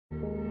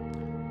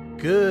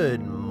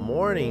Good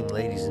morning,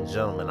 ladies and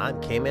gentlemen.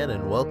 I'm K-Man,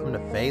 and welcome to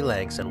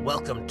Phalanxx, and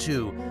welcome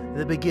to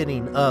the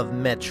beginning of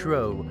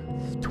Metro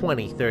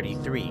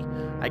 2033.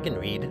 I can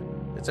read.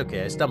 It's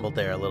okay, I stumbled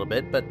there a little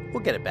bit, but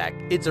we'll get it back.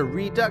 It's a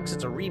Redux,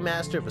 it's a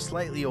remaster of a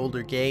slightly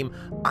older game.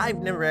 I've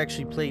never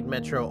actually played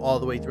Metro all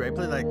the way through. I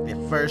played like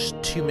the first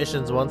 2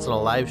 missions once on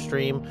a live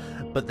stream,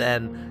 but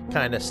then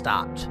kind of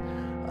stopped.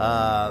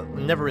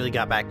 Never really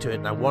got back to it,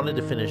 and I wanted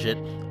to finish it,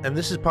 and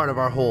this is part of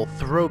our whole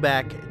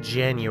throwback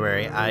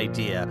January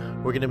idea.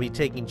 We're going to be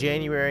taking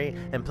January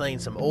and playing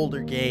some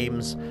older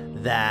games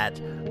that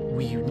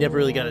we never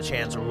really got a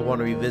chance or we want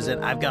to revisit.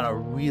 I've got a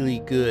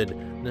really good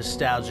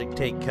nostalgic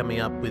take coming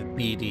up with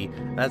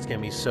BD. That's going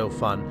to be so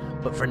fun.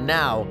 But for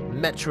now,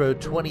 Metro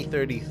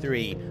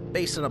 2033,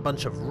 based on a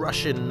bunch of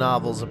Russian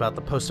novels about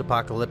the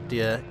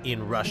post-apocalyptia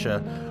in Russia,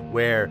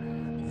 where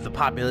the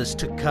populace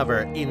took cover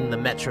in the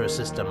metro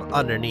system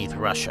underneath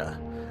Russia.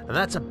 And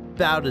that's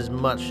about as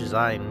much as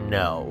I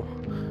know.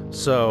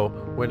 So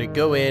we're going to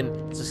go in,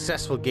 it's a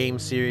successful game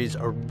series,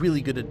 a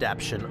really good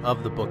adaptation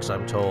of the books,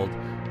 I'm told,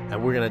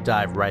 and we're going to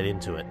dive right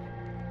into it.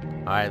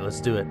 Alright, let's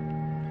do it.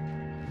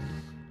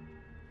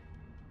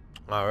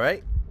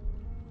 Alright.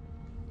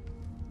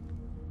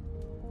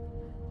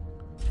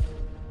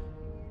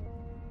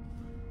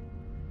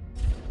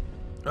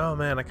 Oh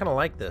man, I kind of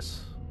like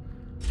this.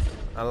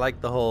 I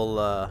like the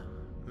whole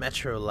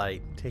metro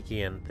light taking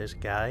in. There's a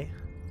guy.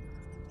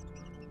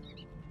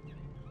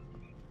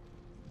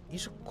 You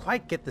should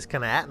quite get this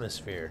kind of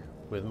atmosphere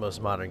with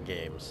most modern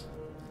games.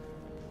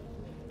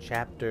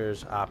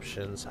 Chapters,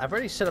 options. I've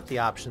already set up the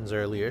options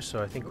earlier,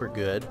 so I think we're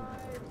good.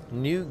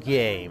 New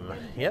game.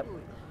 Yep.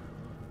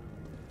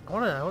 I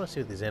wanna see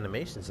what these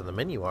animations on the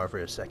menu are for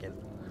a second.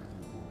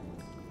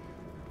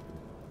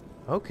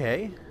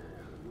 Okay.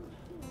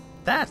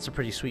 That's a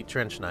pretty sweet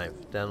trench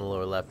knife down the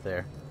lower left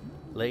there.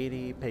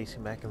 Lady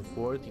pacing back and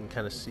forth. You can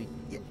kind of see.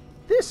 Yeah,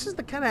 this is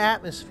the kind of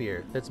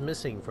atmosphere that's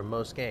missing from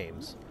most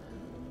games.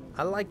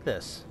 I like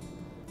this.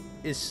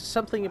 Is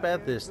something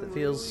about this that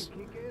feels.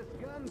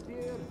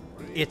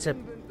 It's a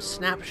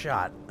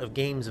snapshot of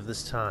games of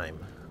this time.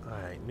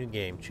 Alright, new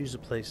game. Choose a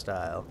play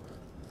style.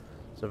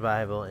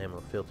 Survival, ammo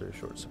filter,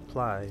 short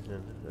supply.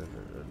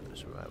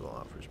 Survival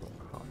offers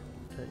more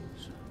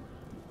things.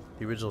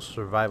 The original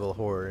survival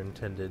horror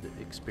intended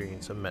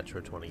experience of Metro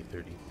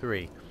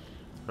 2033.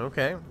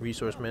 Okay,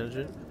 resource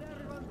management.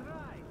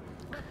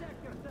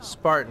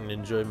 Spartan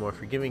enjoyed more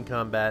forgiving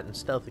combat and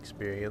stealth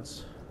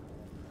experience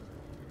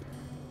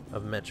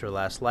of Metro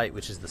Last Light,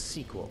 which is the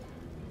sequel.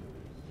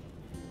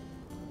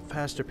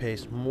 Faster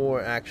paced,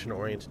 more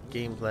action-oriented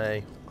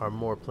gameplay are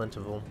more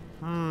plentiful.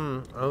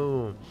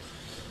 Oh.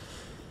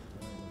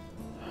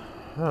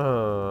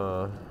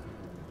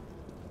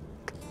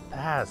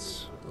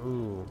 That's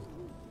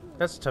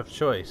a tough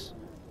choice,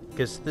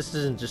 because this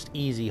isn't just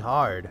easy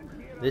hard.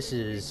 This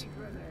is,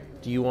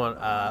 do you want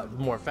a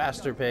more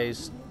faster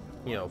paced,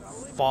 you know,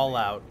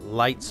 Fallout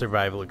light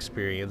survival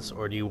experience,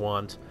 or do you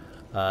want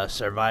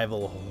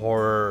survival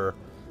horror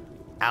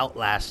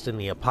Outlast in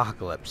the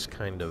apocalypse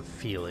kind of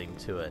feeling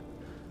to it?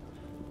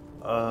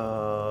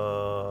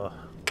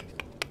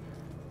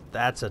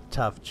 That's a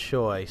tough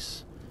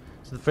choice.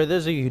 So for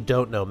those of you who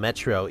don't know,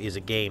 Metro is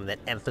a game that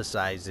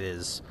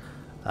emphasizes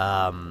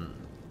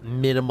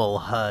minimal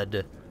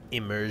HUD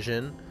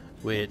immersion,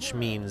 which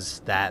means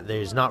that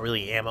there's not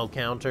really ammo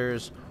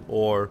counters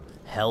or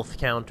health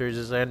counters,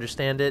 as I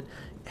understand it.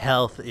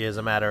 Health is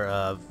a matter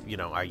of, you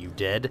know, are you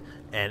dead?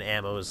 And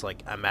ammo is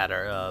like a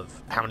matter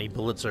of how many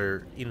bullets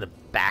are in the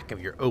back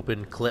of your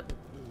open clip.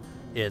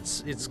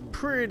 It's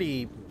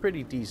pretty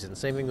decent.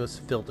 Same thing with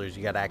filters.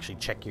 You got to actually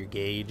check your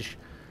gauge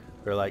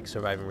for like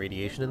surviving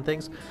radiation and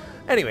things.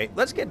 Anyway,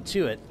 let's get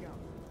to it.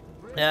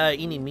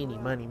 Eeny, meeny,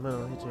 miny,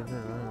 mo.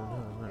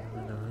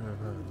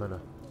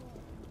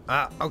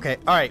 Okay,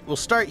 alright, we'll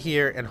start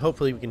here and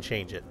hopefully we can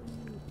change it.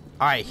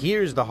 Alright,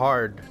 here's the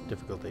hard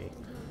difficulty.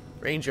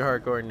 Ranger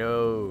hardcore,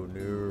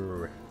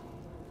 no.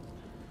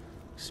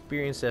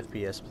 Experienced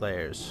FPS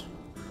players.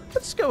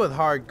 Let's go with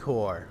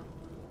hardcore.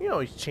 You can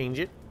always change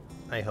it,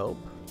 I hope.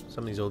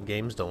 Some of these old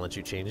games don't let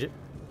you change it.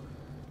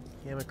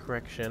 Gamma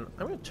correction.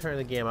 I'm going to turn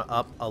the gamma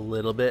up a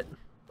little bit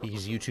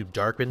because YouTube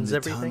darkens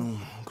everything. The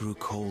tunnel grew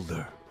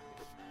colder.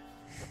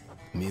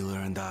 Miller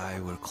and I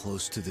were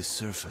close to the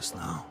surface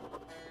now.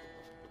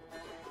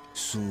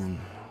 Soon,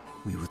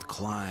 we would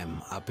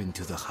climb up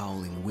into the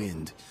howling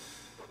wind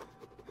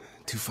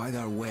to fight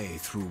our way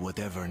through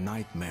whatever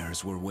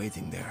nightmares were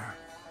waiting there.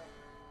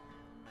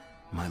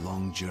 My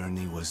long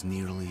journey was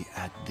nearly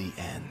at the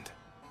end.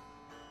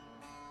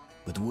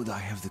 But would I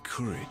have the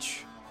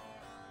courage,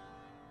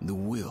 the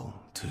will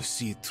to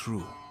see it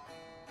through?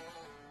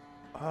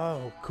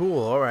 Oh,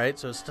 cool. Alright,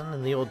 so it's done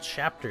in the old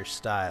chapter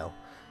style.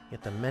 You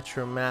get the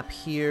Metro map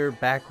here,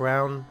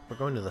 background. We're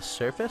going to the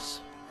surface?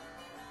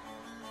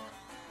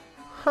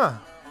 Huh.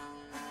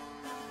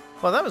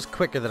 Well, that was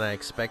quicker than I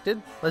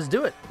expected. Let's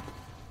do it.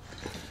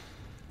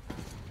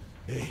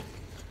 Hey,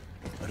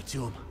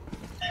 Artyom.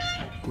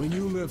 When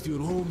you left your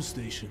home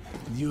station,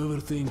 did you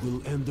ever think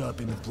we'll end up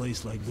in a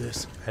place like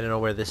this? I don't know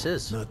where this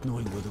is. Not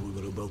knowing whether we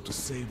were about to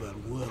save our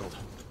world,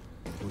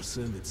 or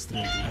send it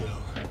straight to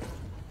hell.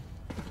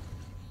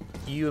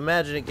 You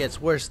imagine it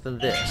gets worse than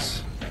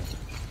this.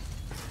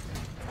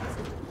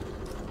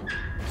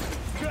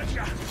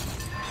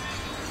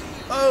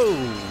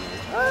 Oh!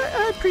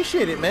 I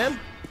appreciate it, man.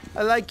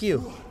 I like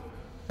you.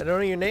 I don't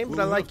know your name,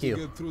 but I like you.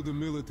 Get through the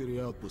military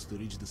outpost to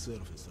reach the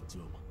surface,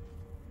 Artyom.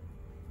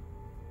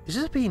 Is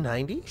this a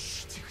P-90?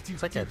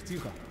 It's like a...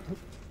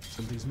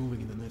 Something's moving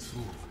in the next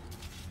room.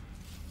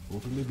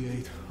 Open the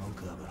gate, I'll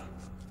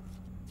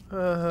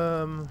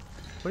cover.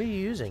 What are you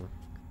using?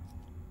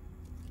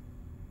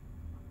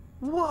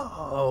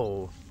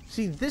 Whoa!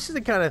 See, this is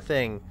the kind of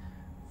thing.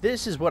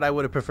 This is what I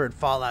would have preferred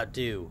Fallout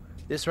do.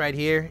 This right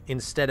here,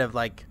 instead of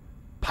like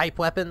pipe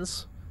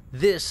weapons,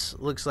 this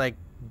looks like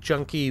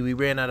junky. We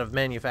ran out of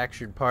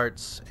manufactured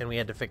parts and we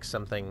had to fix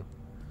something.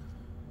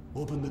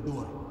 Open the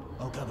door.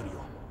 I'll cover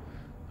you.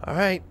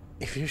 Alright,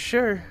 if you're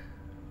sure.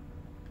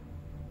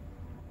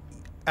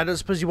 I don't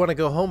suppose you want to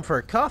go home for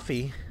a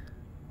coffee?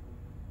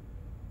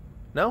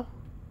 No?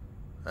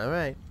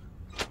 Alright.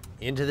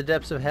 Into the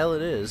depths of hell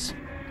it is.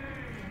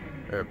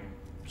 Or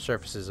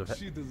surfaces of hell.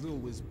 Shit is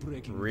always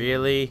breaking.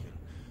 Really?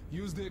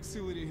 Use the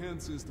auxiliary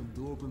hand system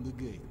to open the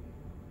gate.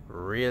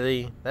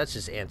 Really? That's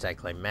just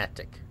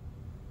anticlimactic.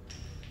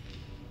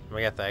 Am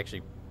I have to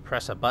actually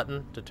press a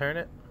button to turn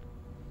it?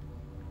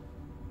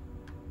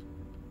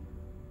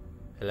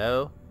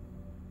 Hello?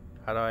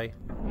 How do I...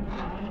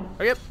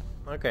 Oh, yep.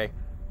 Okay.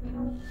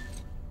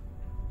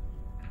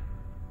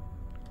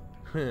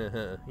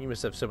 You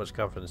must have so much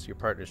confidence your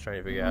partner's trying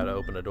to figure out how to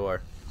open a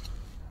door.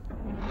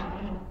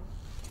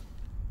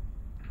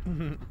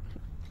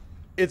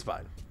 It's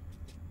fine.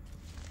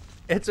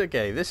 It's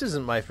okay. This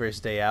isn't my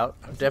first day out.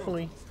 I'm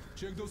definitely...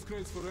 Check those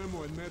crates for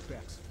ammo and med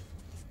packs.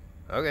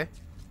 Okay.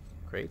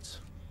 Crates.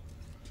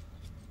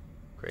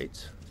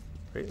 Crates.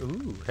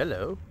 Ooh,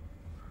 hello.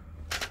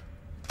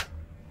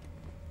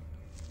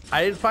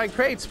 I didn't find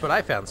crates, but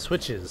I found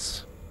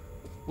switches.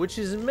 Which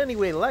is in many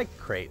ways like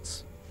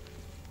crates.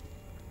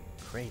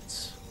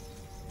 Crates.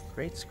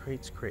 Crates,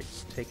 crates,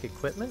 crates. Take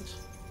equipment?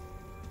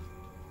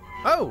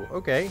 Oh,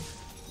 okay.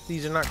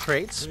 These are not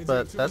crates,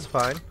 but that's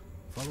fine.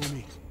 Follow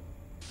me.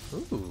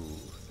 Ooh,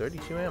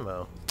 32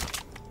 ammo.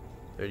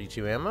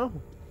 32 ammo?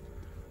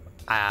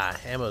 Ah,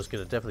 ammo's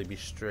gonna definitely be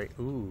straight.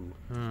 Ooh,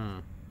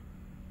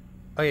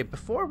 Okay,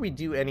 before we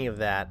do any of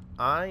that,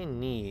 I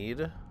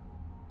need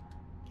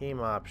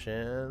game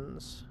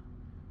options.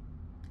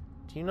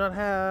 Do you not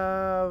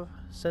have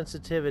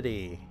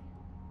sensitivity?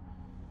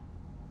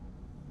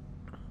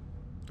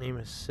 Aim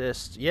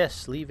assist.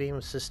 Yes, leave aim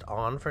assist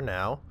on for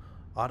now.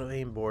 Auto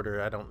aim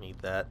border, I don't need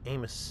that.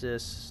 Aim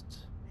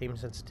assist, aim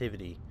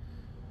sensitivity.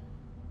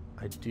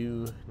 I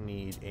do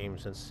need aim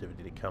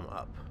sensitivity to come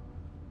up.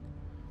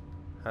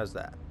 How's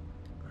that?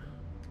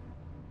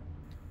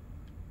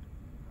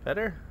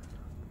 Better?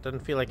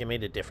 Doesn't feel like it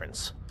made a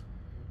difference.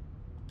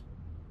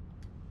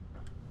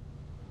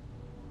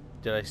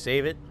 Did I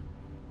save it?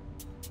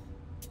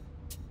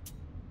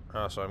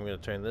 Oh, so I'm going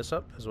to turn this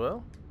up as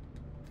well.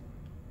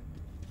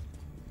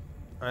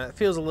 It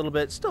feels a little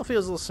bit, still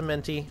feels a little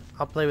cementy.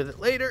 I'll play with it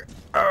later.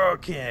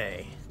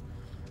 Okay.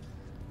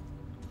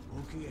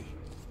 Okay.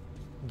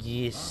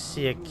 Yes,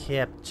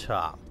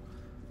 top.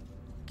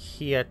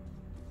 Top.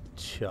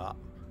 Top.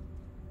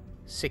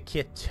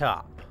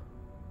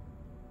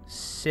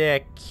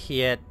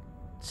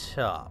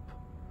 Top.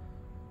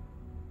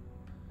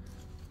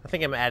 I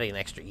think I'm adding an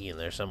extra E in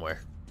there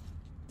somewhere.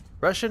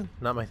 Russian?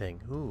 Not my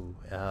thing. Ooh,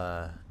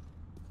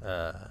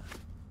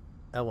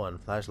 L1,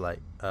 flashlight.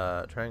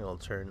 Triangle,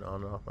 turn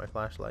on and off my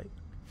flashlight.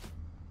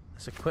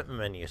 That's equipment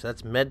menu. So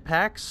that's med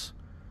packs.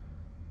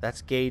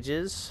 That's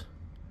gauges.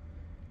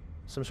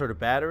 Some sort of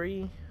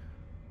battery.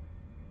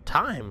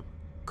 Time.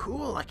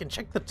 Cool, I can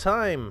check the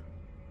time.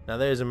 Now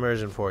there's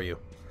immersion for you.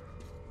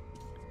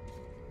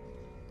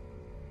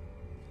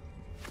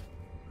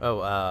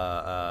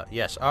 Oh,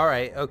 yes.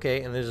 Alright,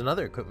 okay. And there's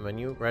another equipment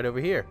menu right over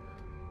here.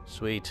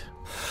 Sweet.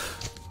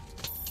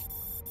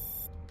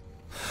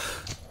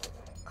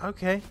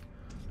 Okay.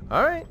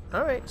 Alright,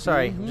 alright.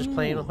 Sorry, I'm just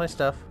playing with my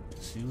stuff.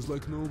 Seems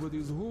like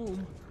nobody's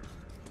home.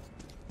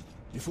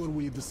 Before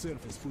we hit the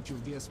surface, put your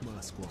gas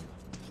mask on.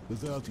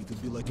 Without it,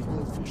 it'd be like a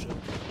goldfish out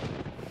there.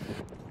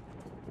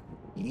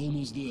 We're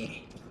almost there.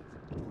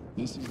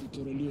 This is the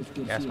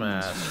Korolevka Gas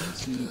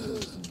mask. Here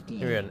we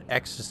go. An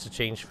X is to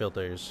change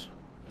filters.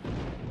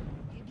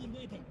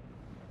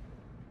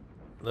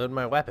 Load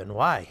my weapon.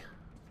 Why?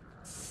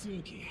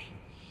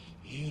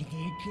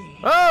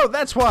 Oh,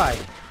 that's why.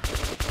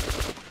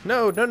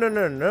 No, no, no,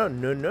 no, no,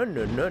 no, no,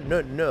 no, no,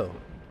 no, no.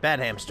 Bad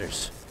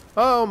hamsters.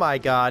 Oh my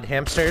God,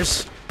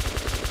 hamsters.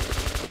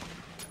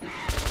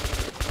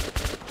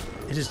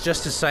 It is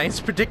just as science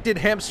predicted.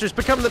 Hamsters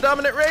become the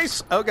dominant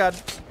race. Oh God.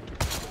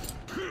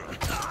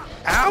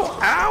 Ow,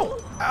 ow,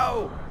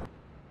 ow.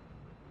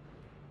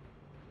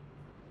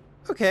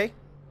 Okay.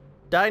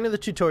 Dying in the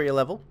tutorial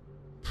level.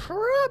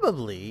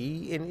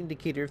 Probably an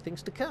indicator of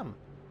things to come.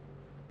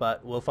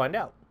 but we'll find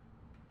out.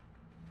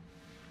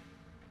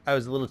 I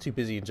was a little too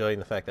busy enjoying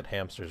the fact that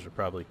hamsters were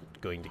probably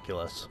going to kill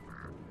us.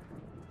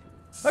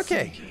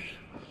 Okay.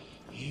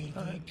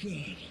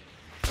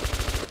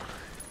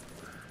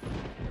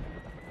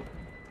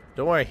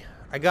 Don't worry,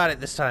 I got it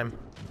this time.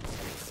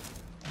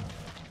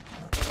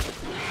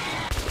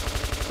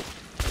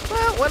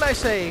 Well, when I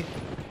say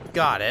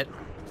got it...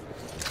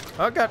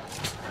 Oh, God.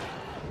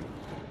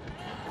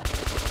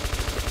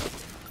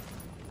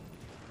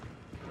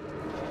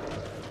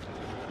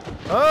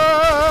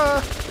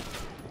 Ah!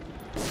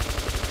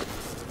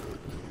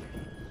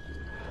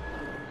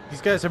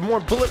 These guys are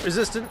more bullet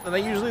resistant than I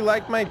usually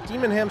like my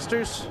demon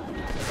hamsters.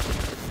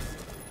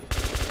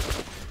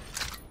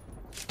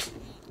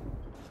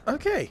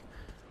 Okay.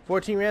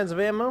 14 rounds of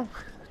ammo.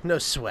 No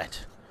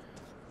sweat.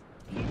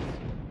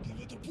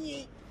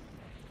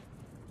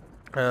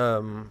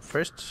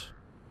 First...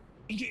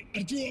 Okay,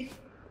 Artyom,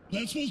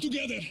 let's move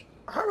together.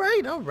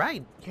 Alright,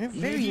 alright. You're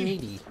very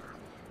needy.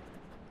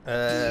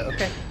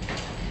 Okay.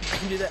 I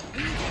can do that.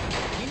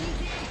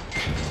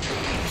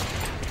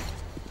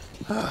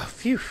 Ah,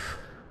 phew.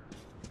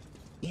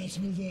 Let's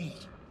move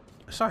out.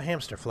 I saw a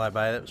hamster fly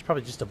by. That was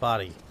probably just a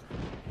body.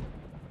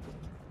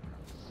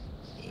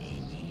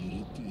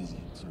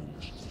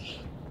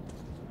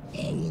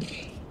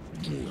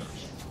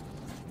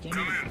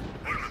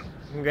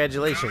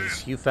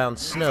 Congratulations, you found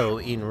snow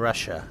in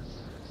Russia.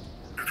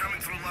 You're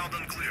coming through loud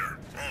and clear.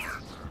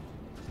 Over.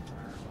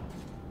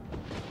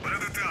 We're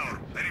at the tower.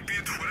 I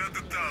repeat, we're at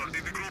the tower.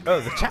 Did the group Oh,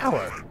 the move out?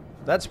 tower. Over.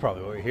 That's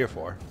probably what we're here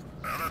for.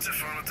 Well, that's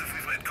affirmative.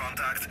 We've made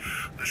contact.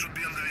 They should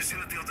be in the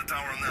vicinity of the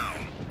tower now.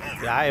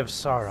 Over. The Eye of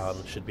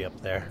Sauron should be up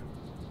there.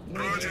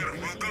 Roger.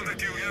 We'll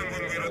contact you again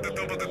when we're at the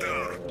top of the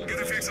tower. Get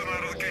a fix on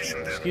our location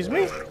then. Excuse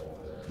me? Over.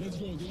 Let's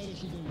go, the others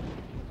should go.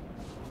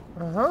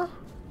 Uh-huh.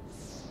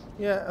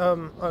 Yeah,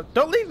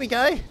 don't leave me,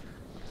 guy!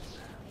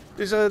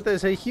 There's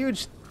a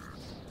huge...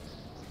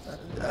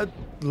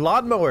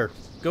 lawnmower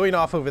going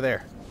off over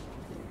there.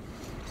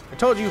 I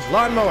told you,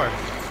 lawnmower!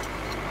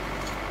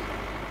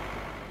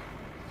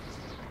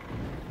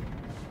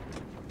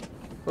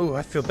 Ooh,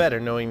 I feel better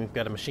knowing we've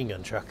got a machine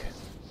gun truck.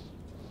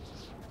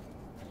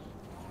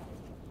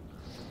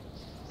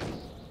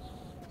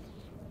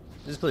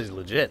 This place is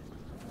legit.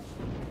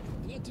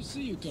 Glad to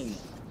see you, Colonel.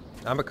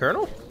 I'm a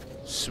colonel?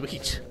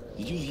 Sweet.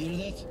 Did you hear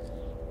that?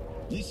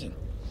 Listen.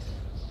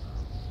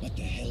 What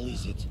the hell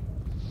is it?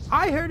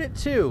 I heard it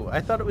too.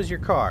 I thought it was your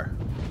car.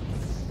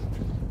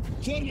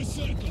 Form a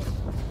circle.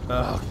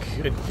 Oh,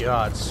 good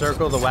God.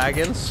 Circle the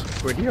wagons?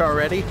 We're here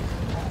already?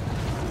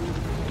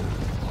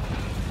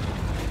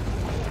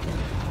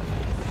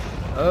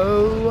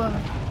 Oh.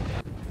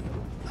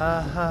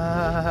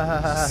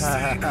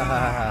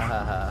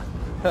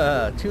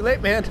 Too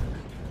late, man.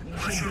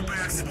 Watch your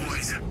backs,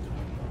 boys.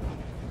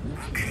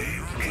 Okay.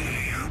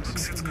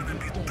 Looks it's gonna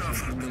be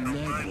tougher than the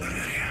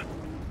library.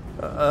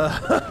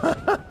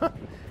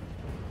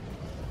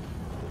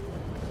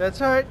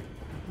 That's alright.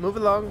 Move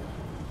along.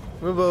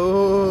 Move.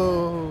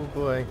 Oh,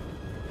 boy.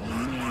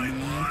 On my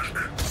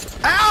mark.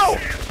 Ow!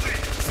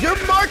 Your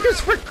mark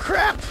is for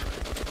crap!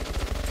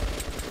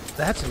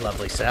 That's a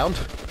lovely sound.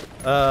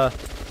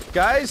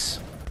 Guys?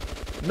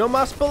 No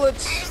moss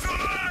bullets!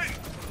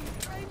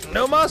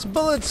 No moss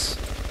bullets!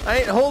 I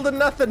ain't holding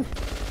nothing.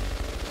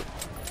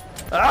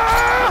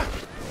 Ah!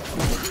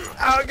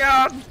 Oh,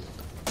 God!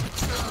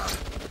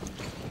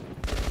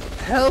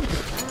 Help!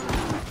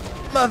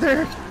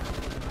 Mother!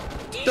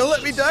 Don't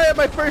let me die at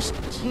my first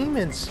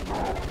demons!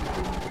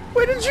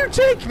 Where did you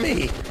take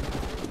me?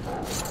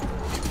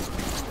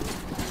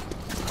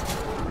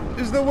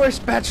 This is the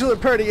worst bachelor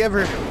party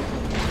ever.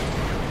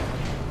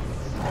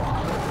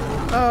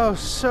 Oh,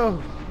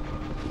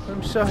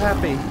 I'm so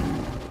happy.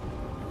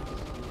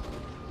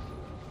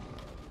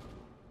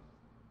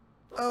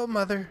 Oh,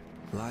 Mother.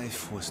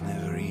 Life was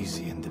never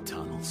easy in the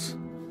tunnels.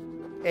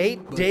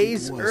 8 But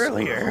days it was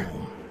earlier.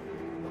 home.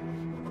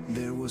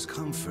 There was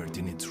comfort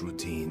in its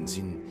routines,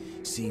 in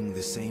seeing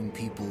the same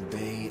people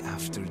day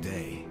after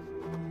day.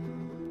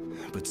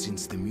 But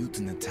since the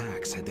mutant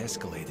attacks had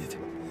escalated,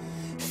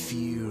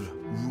 fear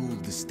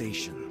ruled the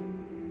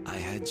station. I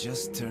had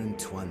just turned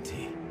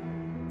 20,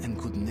 and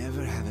could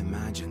never have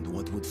imagined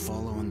what would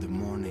follow on the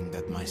morning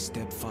that my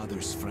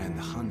stepfather's friend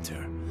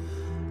Hunter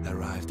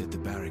arrived at the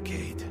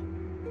barricade.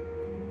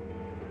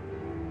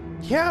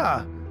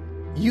 Yeah,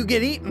 you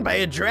get eaten by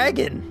a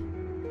dragon.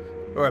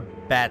 Or a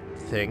bat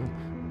thing.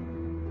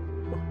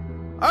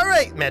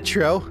 Alright,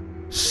 Metro.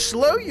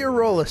 Slow your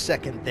roll a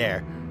second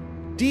there.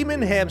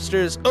 Demon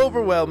hamsters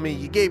overwhelm me.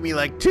 You gave me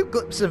like 2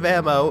 clips of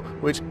ammo,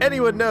 which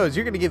anyone knows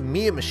you're gonna give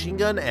me a machine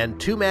gun and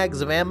 2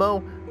 mags of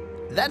ammo.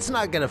 That's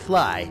not gonna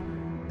fly.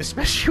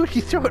 Especially when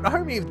you throw an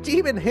army of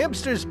demon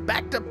hamsters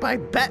backed up by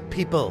bat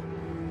people.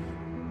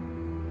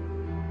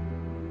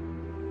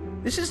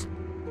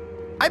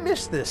 I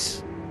miss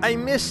this. I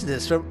miss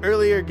this from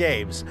earlier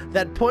games.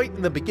 That point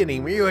in the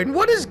beginning where you're going,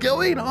 what is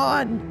going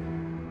on?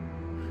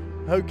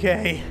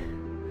 Okay.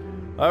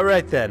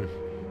 Alright then.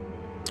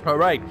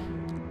 Alright.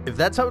 If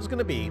that's how it's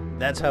gonna be,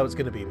 that's how it's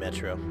gonna be,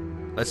 Metro.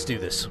 Let's do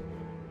this.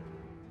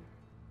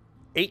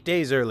 8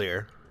 days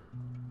earlier.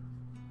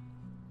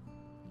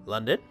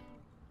 London?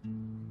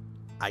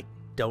 I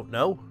don't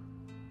know.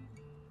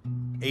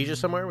 Asia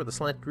somewhere with a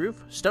slanted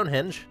roof?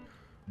 Stonehenge?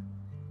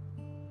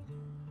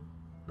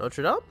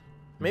 Notre Dame?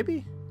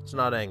 Maybe? It's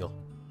not angle.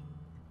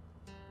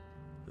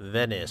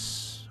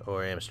 Venice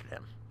or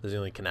Amsterdam. Those are the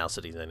only canal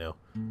cities I know.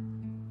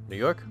 New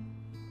York?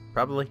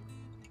 Probably.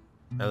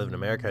 I live in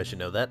America, I should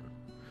know that.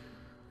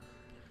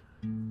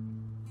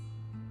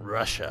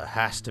 Russia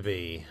has to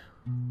be...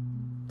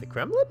 the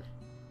Kremlin?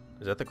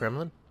 Is that the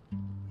Kremlin?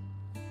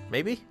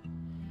 Maybe?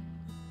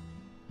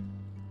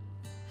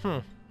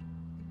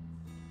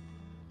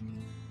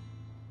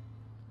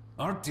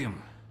 Artyom.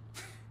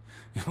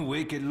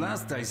 Awake at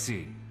last, I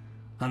see.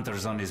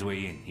 Hunter's on his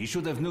way in. He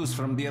should have news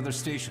from the other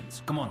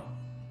stations. Come on.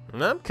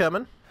 I'm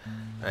coming.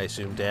 I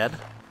assume, Dad.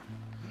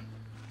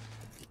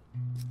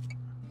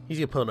 He's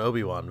gonna pull an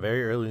Obi-Wan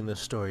very early in this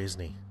story, isn't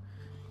he?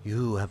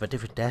 You have a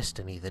different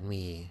destiny than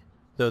me.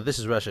 Though this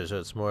is Russia, so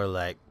it's more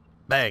like,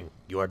 bang,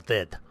 you are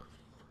dead.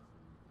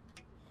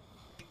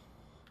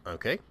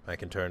 Okay, I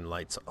can turn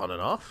lights on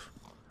and off.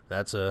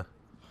 That's a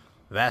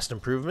vast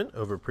improvement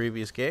over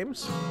previous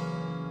games.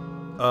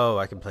 Oh,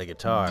 I can play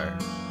guitar.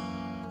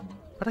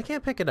 But I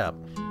can't pick it up.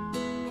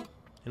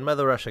 In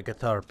Mother Russia,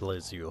 guitar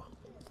plays you.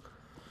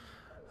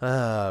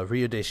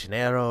 Rio de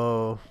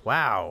Janeiro.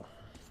 Wow.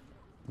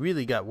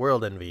 Really got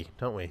world envy,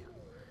 don't we?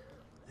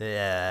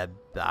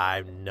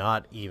 I'm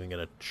not even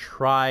going to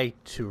try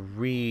to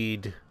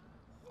read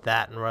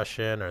that in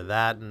Russian or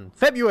that in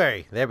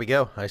February. There we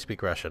go. I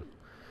speak Russian.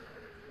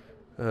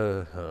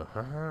 Ooh.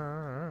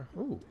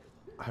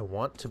 I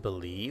want to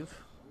believe.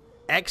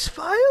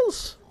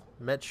 X-Files?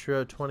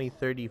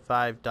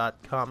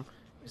 Metro2035.com.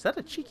 Is that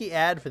a cheeky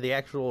ad for the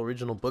actual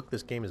original book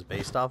this game is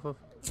based off of?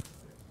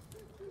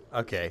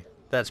 Okay,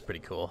 that's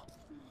pretty cool.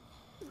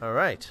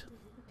 Alright.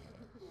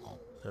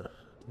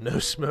 No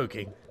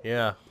smoking.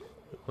 Yeah.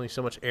 Only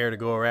so much air to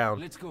go around.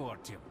 Let's go,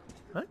 Artyom.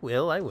 I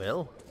will. I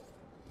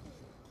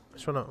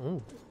just wanna...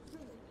 Ooh.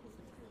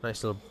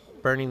 Nice little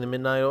burning the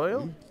midnight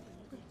oil.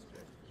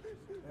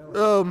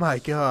 Oh my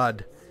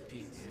god.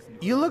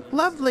 You look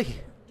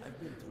lovely. I've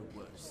been through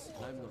worse.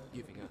 I'm not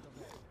giving up.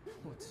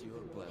 What's your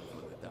plan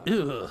for the dark?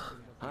 Ugh.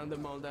 Hunt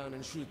them all down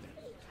and shoot them.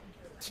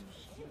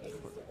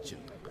 What a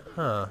joke.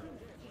 Huh.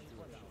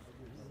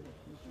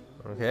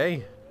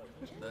 Okay.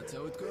 That's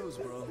how it goes,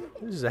 bro.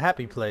 This is a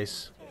happy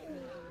place.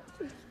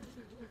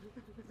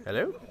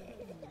 Hello?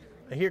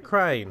 I hear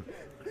crying.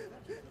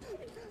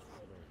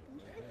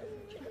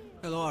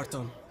 Hello,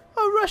 Artyom.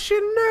 A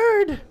Russian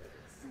nerd!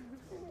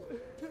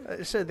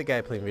 I said the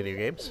guy playing video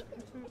games.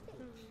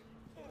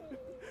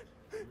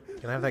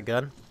 Can I have that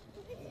gun?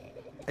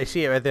 I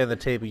see it right there on the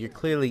table. You're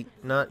clearly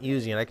not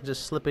using it. I can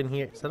just slip in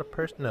here. Is that a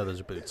person? No, those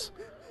are boots.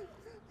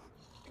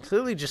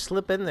 Clearly just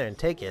slip in there and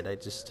take it. I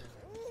just...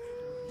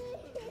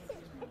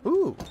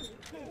 Ooh.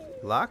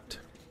 Locked?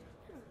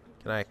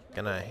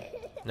 Can I?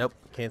 Nope.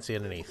 Can't see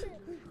underneath.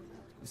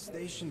 The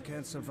station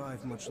can't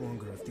survive much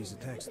longer if these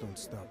attacks don't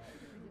stop.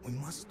 We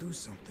must do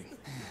something.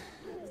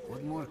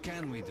 What more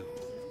can we do?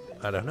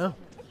 I don't know.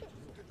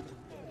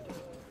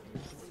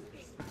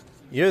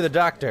 You're the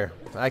doctor.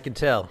 I can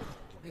tell.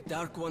 The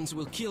Dark Ones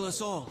will kill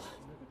us all.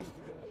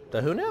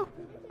 The who now?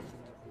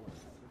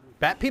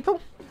 Bat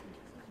people?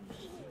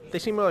 They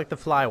seem more like the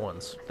fly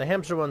ones. The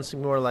hamster ones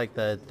seem more like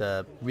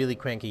the really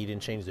cranky, you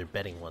didn't change their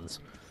bedding ones.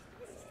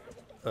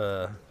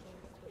 Dark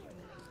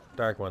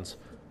ones.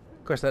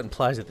 Of course, that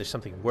implies that there's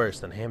something worse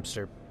than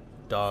hamster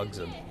dogs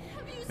and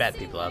bat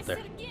people out there.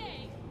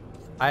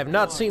 I have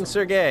not seen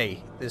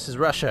Sergei. This is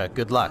Russia.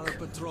 Good luck.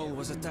 Our patrol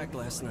was attacked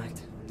last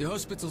night. The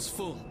hospital's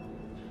full.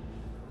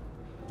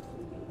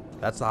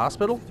 That's the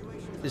hospital?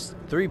 There's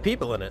 3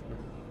 people in it.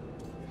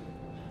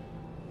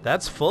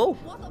 That's full?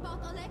 What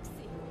about Alexei?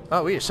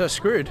 Oh, we are so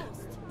screwed.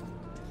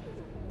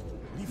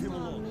 Leave him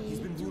alone. He's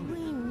been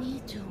wounded. We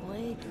need to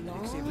wait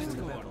long. Has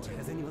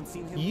anyone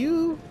seen him?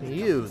 You,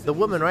 the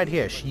woman right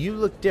here, you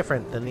look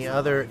different than the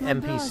other My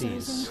brother is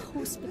NPCs. in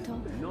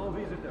hospital.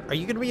 Are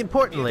you going to be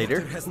important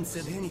later? Hasn't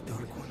said any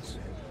Dark Ones.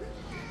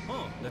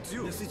 Oh, that's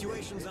you. The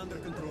situation's under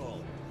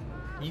control.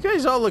 You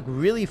guys all look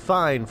really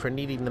fine for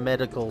needing the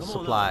medical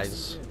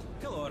supplies.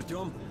 Hello,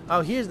 Artyom.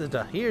 Oh, here's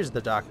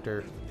the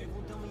doctor.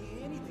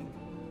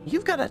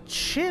 You've got a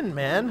chin,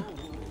 man.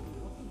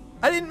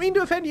 I didn't mean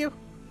to offend you.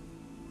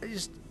 I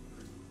just...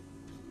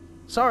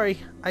 Sorry,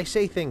 I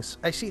say things.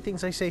 I see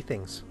things, I say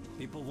things.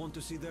 People want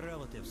to see their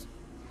relatives.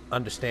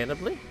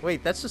 Understandably.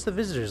 Wait, that's just the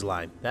visitor's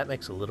line. That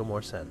makes a little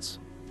more sense.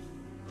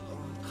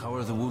 How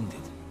are the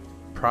wounded?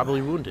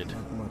 Probably wounded.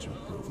 Not much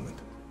improvement.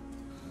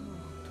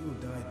 2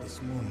 died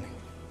this morning.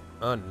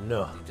 Oh,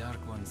 no. The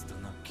Dark Ones do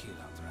not kill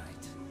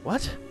outright,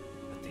 What?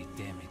 but they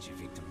damage a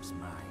victim's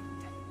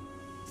mind.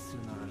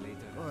 Sooner or later...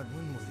 God,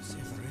 when will this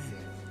ever end?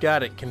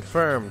 Got it.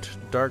 Confirmed.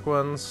 Dark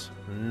ones,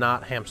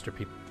 not hamster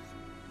people.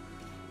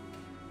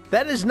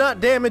 That is not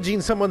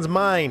damaging someone's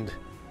mind.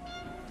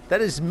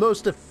 That is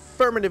most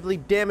affirmatively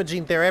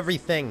damaging their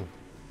everything.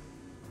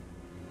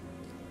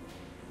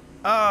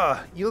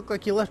 Ah, you look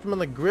like you left them on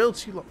the grill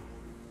too long.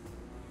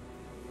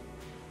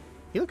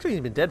 He looks like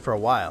he's been dead for a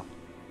while.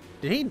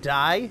 Did he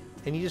die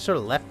and you just sort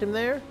of left him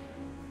there?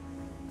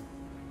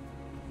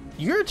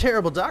 You're a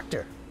terrible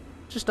doctor.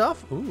 Just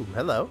off. Ooh,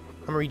 hello.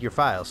 I'm gonna read your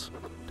files.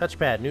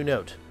 Touchpad, new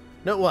note.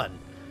 Note 1.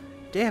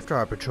 Day after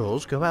our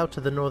patrols go out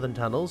to the northern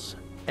tunnels,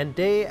 and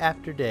day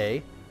after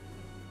day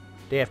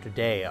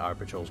our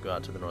patrols go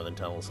out to the northern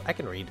tunnels. I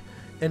can read.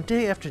 And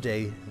day after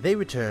day, they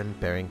return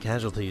bearing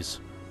casualties.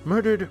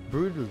 Murdered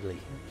brutally.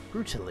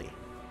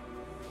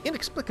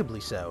 Inexplicably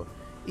so.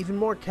 Even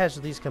more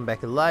casualties come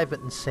back alive but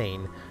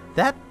insane.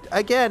 That,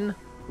 again,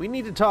 we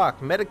need to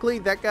talk. Medically,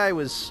 that guy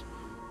was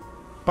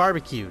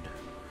barbecued.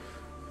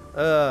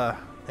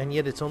 And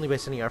yet it's only by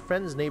sending our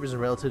friends, neighbors,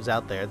 and relatives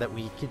out there that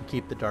we can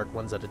keep the Dark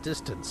Ones at a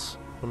distance.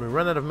 When we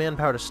run out of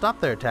manpower to stop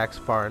their attacks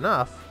far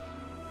enough...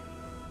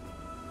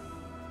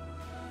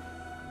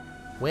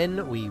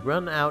 When we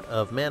run out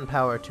of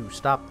manpower to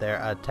stop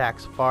their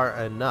attacks far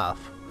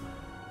enough...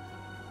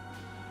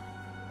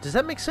 Does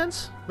that make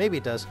sense? Maybe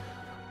it does.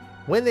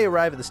 When they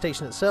arrive at the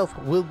station itself,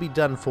 we'll be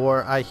done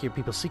for. I hear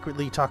people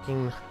secretly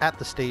talking at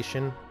the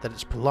station that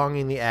it's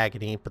prolonging the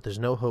agony, but there's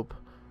no hope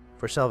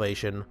for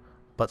salvation.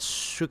 But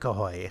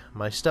Shukahoy,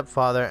 my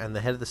stepfather and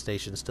the head of the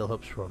station, still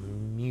hopes for a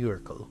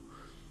miracle.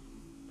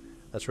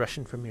 That's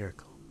Russian for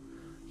miracle.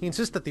 He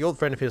insists that the old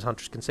friend of his,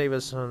 Hunters, can save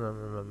us.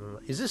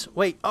 Is this...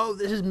 Wait, oh,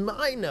 this is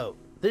my note.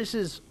 This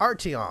is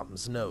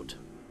Artyom's note.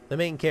 The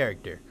main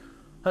character.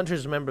 Hunter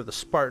is a member of the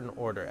Spartan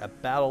Order, a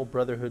battle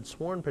brotherhood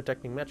sworn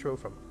protecting Metro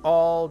from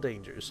all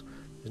dangers.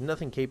 There's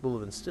nothing capable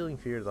of instilling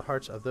fear to the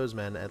hearts of those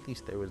men. At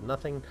least there was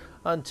nothing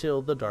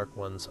until the Dark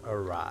Ones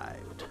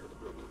arrived.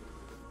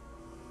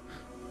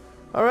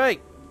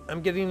 Alright,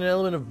 I'm getting an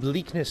element of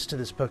bleakness to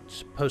this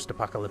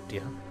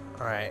post-apocalyptia.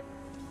 Alright,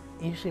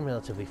 you seem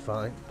relatively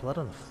fine. Blood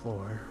on the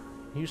floor.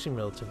 You seem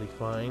relatively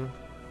fine.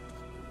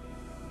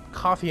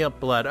 Coughing up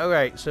blood.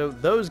 Alright, so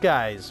those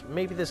guys,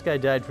 maybe this guy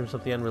died from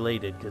something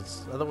unrelated,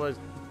 because otherwise...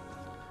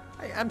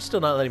 I'm still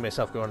not letting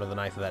myself go under the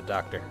knife of that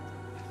doctor.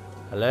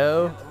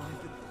 Hello?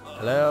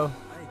 Hello?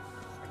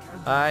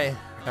 Hi,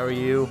 how are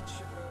you?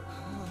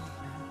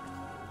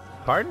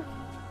 Pardon?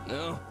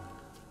 No.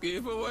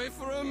 Keep away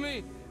from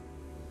me.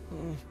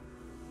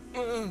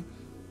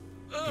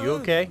 You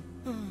okay?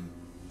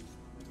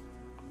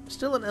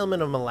 Still an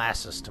element of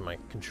molasses to my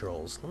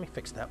controls. Let me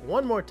fix that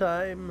one more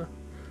time.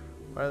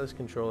 Wireless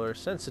controller,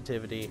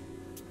 sensitivity.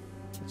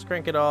 Let's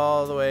crank it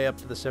all the way up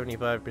to the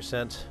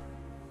 75%.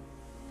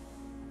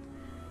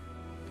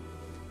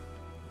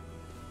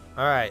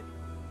 Alright.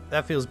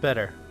 That feels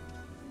better.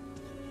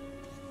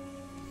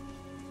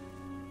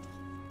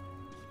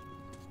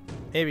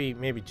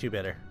 Maybe two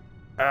better.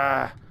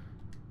 Ah!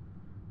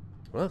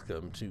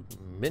 Welcome to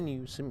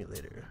Menu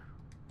Simulator.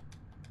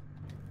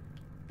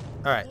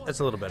 Alright,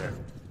 that's a little better.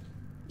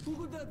 Who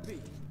could that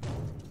be?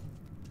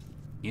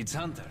 It's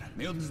Hunter.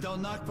 Mutants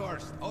don't knock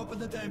first. Open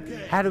the damn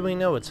gate. How do we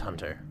know it's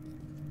Hunter?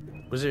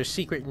 Was there a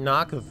secret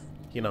knock of,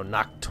 you know,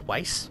 knock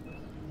twice?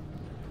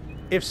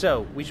 If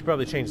so, we should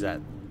probably change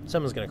that.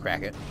 Someone's gonna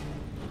crack it.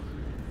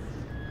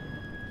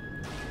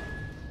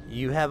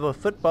 You have a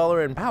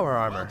footballer in power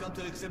armor.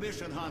 Welcome to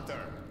Exhibition, Hunter.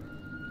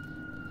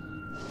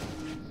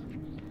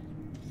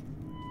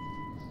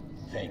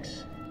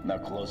 Thanks. Now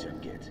closer,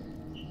 kid.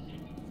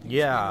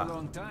 Yeah. Been a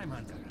long time,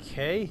 Hunter.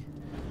 Okay.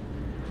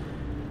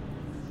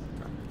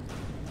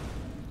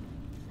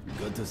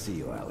 Good to see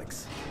you,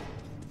 Alex.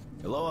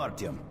 Hello,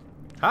 Artyom.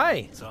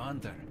 Hi. So,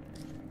 Hunter,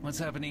 what's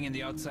happening in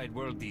the outside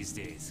world these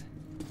days?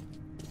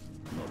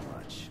 Not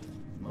much.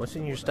 What's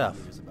in your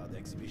stuff? News about the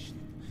exhibition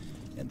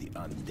and the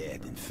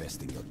undead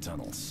infesting your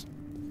tunnels.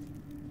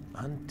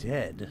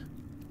 Undead?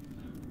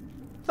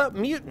 I thought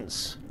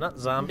mutants, not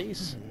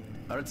zombies.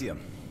 Artyom,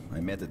 I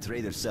met a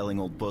trader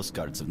selling old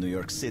postcards of New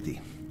York City.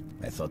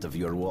 I thought of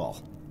your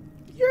wall.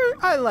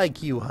 I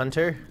like you,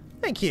 Hunter.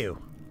 Thank you.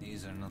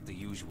 These are not the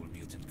usual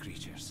mutant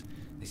creatures.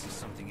 This is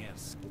something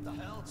else. What the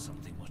hell?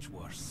 Something much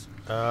worse.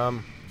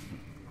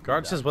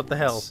 Guard says what the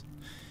hell.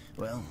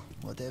 Well,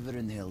 whatever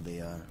in hell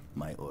they are,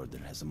 my order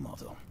has a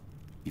motto.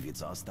 If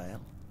it's hostile,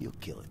 you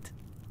kill it.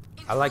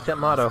 I like that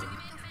motto.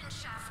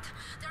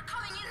 They're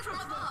coming in from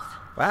above.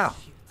 Wow.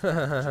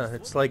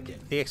 It's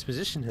like the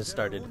exposition has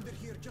started.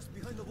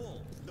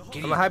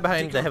 Can I'm you hide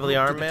behind take the our heavily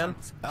group to armed the man.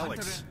 tunnels?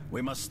 Alex,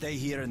 we must stay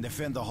here and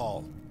defend the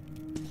hall.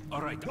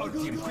 All right,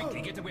 Artyom,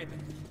 quickly get a weapon.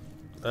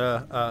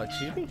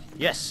 Excuse me?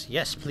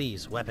 Yes,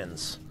 please,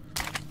 weapons.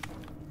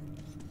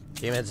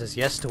 Game Head says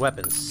yes to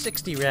weapons.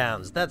 60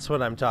 rounds, that's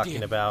what I'm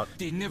talking about.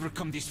 They never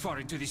come this far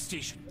into this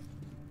station.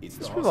 It's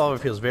This revolver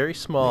feels very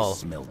small.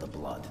 Smell the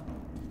blood.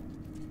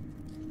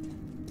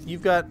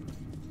 You've got...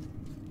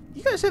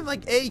 You guys have,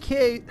 like, AK...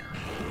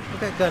 I've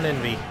got gun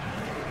envy.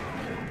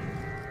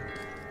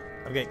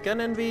 I've got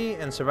gun envy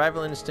and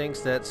survival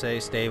instincts that say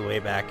stay way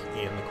back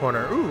in the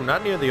corner. Ooh,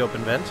 not near the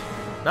open vent.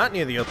 Not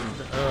near the open...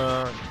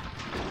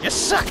 You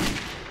suck!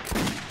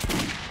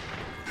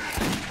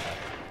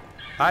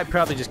 I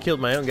probably just killed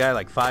my own guy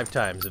like 5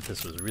 times if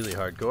this was really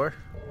hardcore.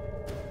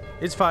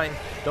 It's fine.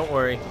 Don't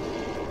worry.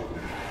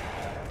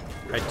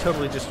 I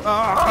totally just...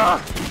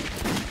 Ah!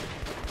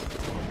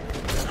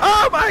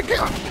 Oh my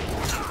god!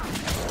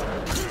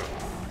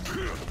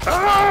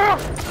 Oh!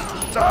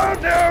 Oh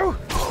no!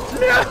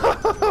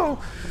 No!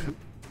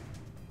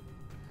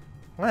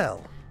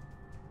 Well,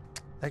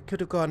 that could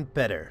have gone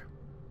better.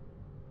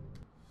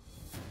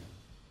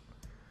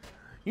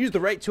 Use the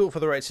right tool for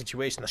the right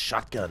situation. The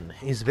shotgun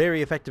is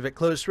very effective at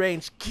close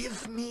range.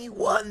 Give me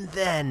one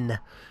then!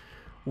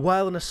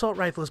 While an assault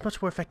rifle is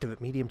much more effective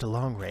at medium to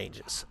long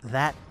ranges.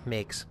 That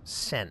makes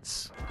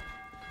sense.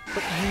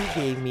 But you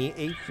gave me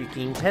a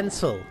freaking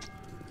pencil.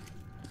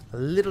 A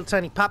little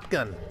tiny pop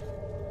gun.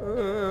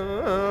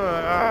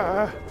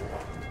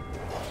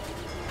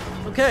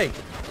 Okay.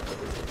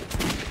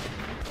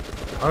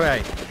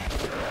 Alright.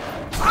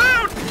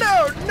 Oh,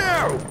 no,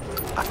 no!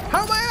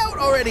 How am I out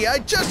already? I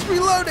just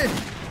reloaded!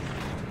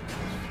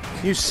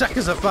 You suck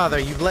as a father.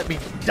 You've let me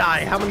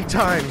die how many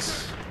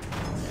times?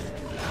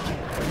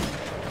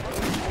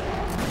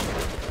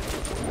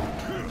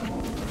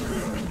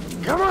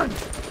 Come on!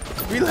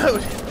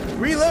 Reload!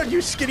 Reload,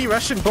 you skinny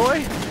Russian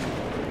boy!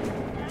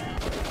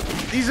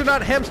 These are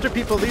not hamster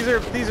people, these are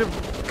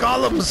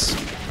golems!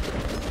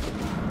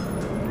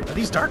 Are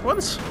these dark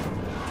ones?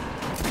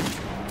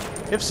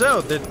 If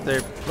so,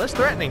 they're less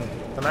threatening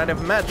than I'd have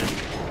imagined.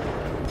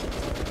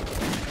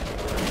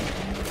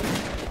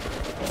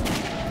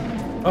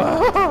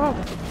 Oh!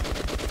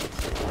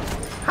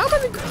 How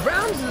many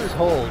rounds does this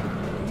hold?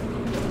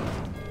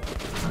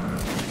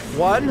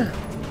 1,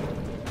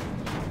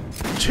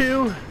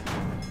 2,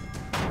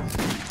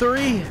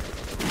 3,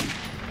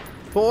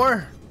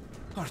 4.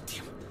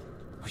 Artyom,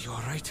 are you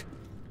alright?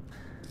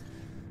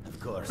 Of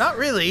course. Not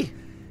really.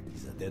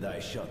 It's a dead eye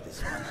shot,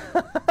 this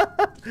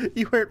one.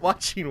 You weren't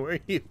watching, were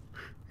you?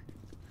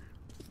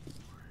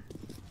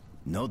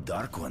 No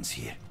dark ones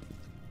here.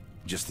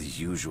 Just the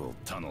usual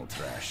tunnel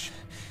trash.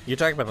 You're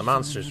talking about the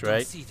monsters, You right?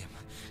 don't see them.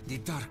 The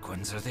dark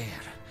ones are there.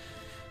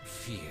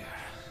 Fear.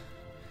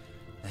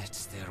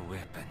 That's their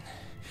weapon.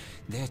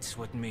 That's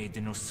what made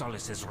the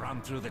Nosalises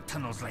run through the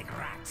tunnels like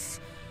rats.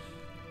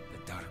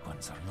 The Dark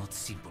Ones are not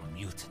simple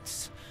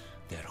mutants.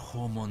 They're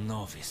Homo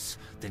Novus,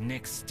 the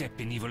next step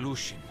in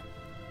evolution.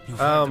 You've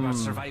heard about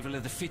survival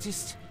of the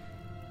fittest?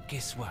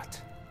 Guess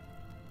what?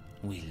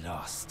 We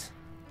lost.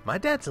 My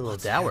dad's a little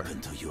dour. What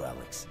happened to you,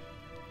 Alex?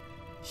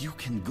 You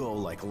can go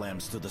like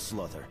lambs to the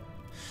slaughter.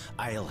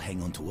 I'll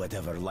hang on to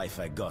whatever life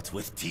I got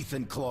with teeth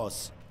and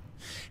claws.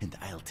 And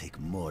I'll take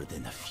more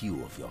than a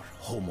few of your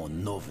Homo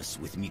Novus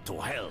with me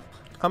to hell.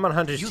 I'm on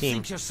Hunter's You team.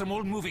 think you're some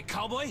old movie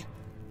cowboy?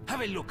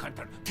 Have a look,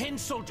 Hunter. 10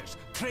 soldiers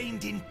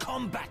trained in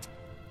combat.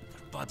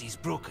 Their bodies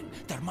broken,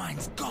 their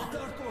minds gone.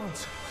 Dark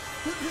Ones!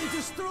 They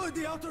destroyed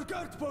the outer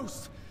guard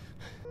post!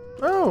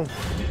 Oh.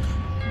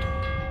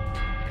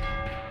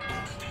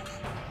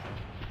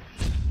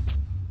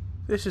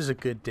 This is a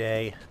good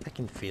day. I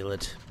can feel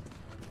it.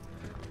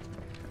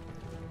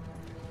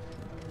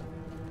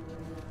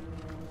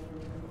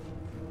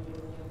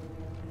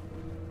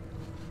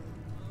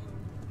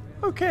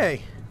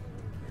 Okay.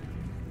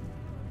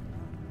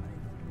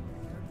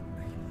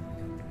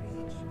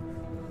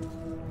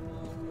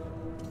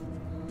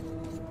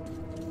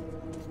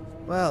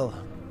 Well,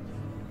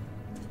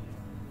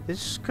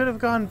 this could have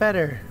gone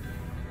better.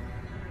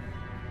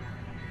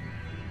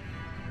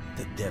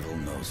 The devil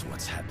knows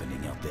what's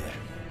happening out there,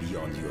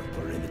 beyond your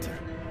perimeter.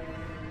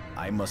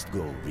 I must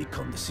go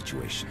recon the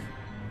situation.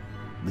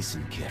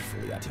 Listen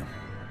carefully, Artyom.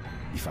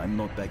 If I'm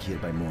not back here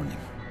by morning,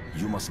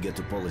 you must get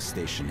to police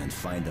station and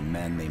find a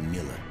man named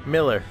Miller.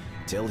 Miller.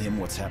 Tell him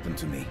what's happened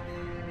to me,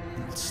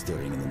 and what's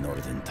stirring in the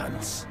northern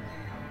tunnels.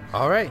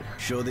 All right.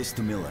 Show this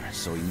to Miller,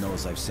 so he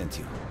knows I've sent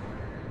you.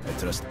 I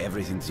trust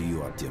everything to you,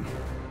 Artyom.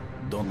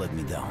 Don't let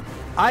me down.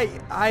 I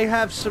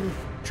have some If we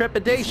are to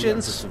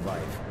trepidations.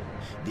 survive,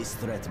 this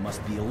threat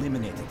must be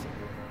eliminated,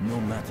 no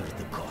matter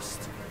the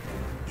cost.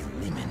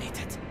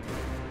 Eliminated.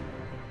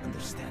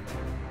 Understand?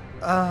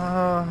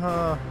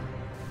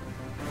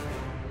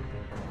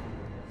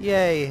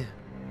 Yay.